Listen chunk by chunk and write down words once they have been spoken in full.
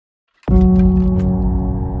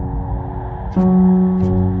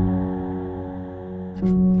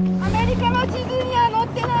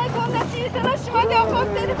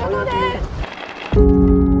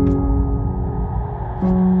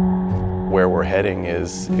we're heading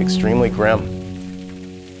is extremely grim.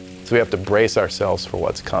 So we have to brace ourselves for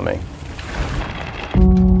what's coming.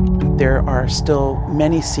 There are still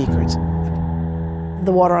many secrets.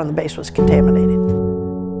 The water on the base was contaminated,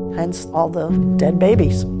 hence all the dead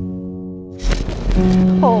babies.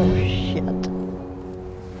 Oh, shit.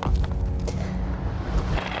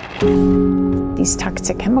 These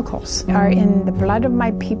toxic chemicals are in the blood of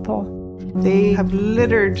my people. They have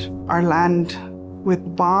littered our land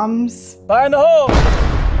with bombs. Fire in the hole!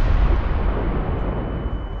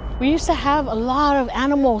 We used to have a lot of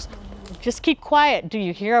animals. Just keep quiet. Do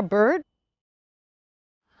you hear a bird?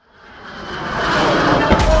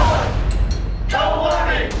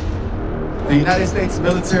 The United States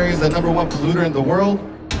military is the #1 polluter in the world.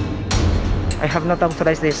 I have not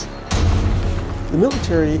authorized this. The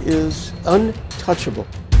military is untouchable.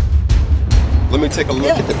 Let me take a look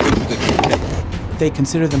at the pictures that you take. They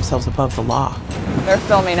consider themselves above the law. They're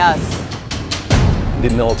filming us. The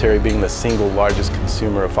military being the single largest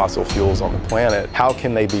consumer of fossil fuels on the planet, how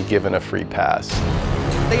can they be given a free pass?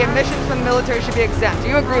 The emissions from the military should be exempt. Do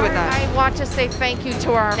you agree with that? I want to say thank you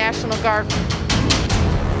to our National Guard.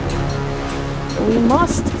 We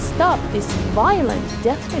must stop this violent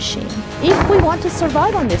death machine if we want to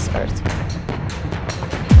survive on this earth.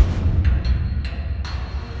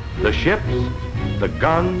 The ships, the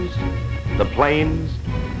guns, the planes,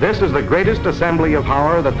 this is the greatest assembly of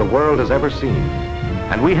power that the world has ever seen.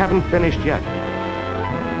 And we haven't finished yet.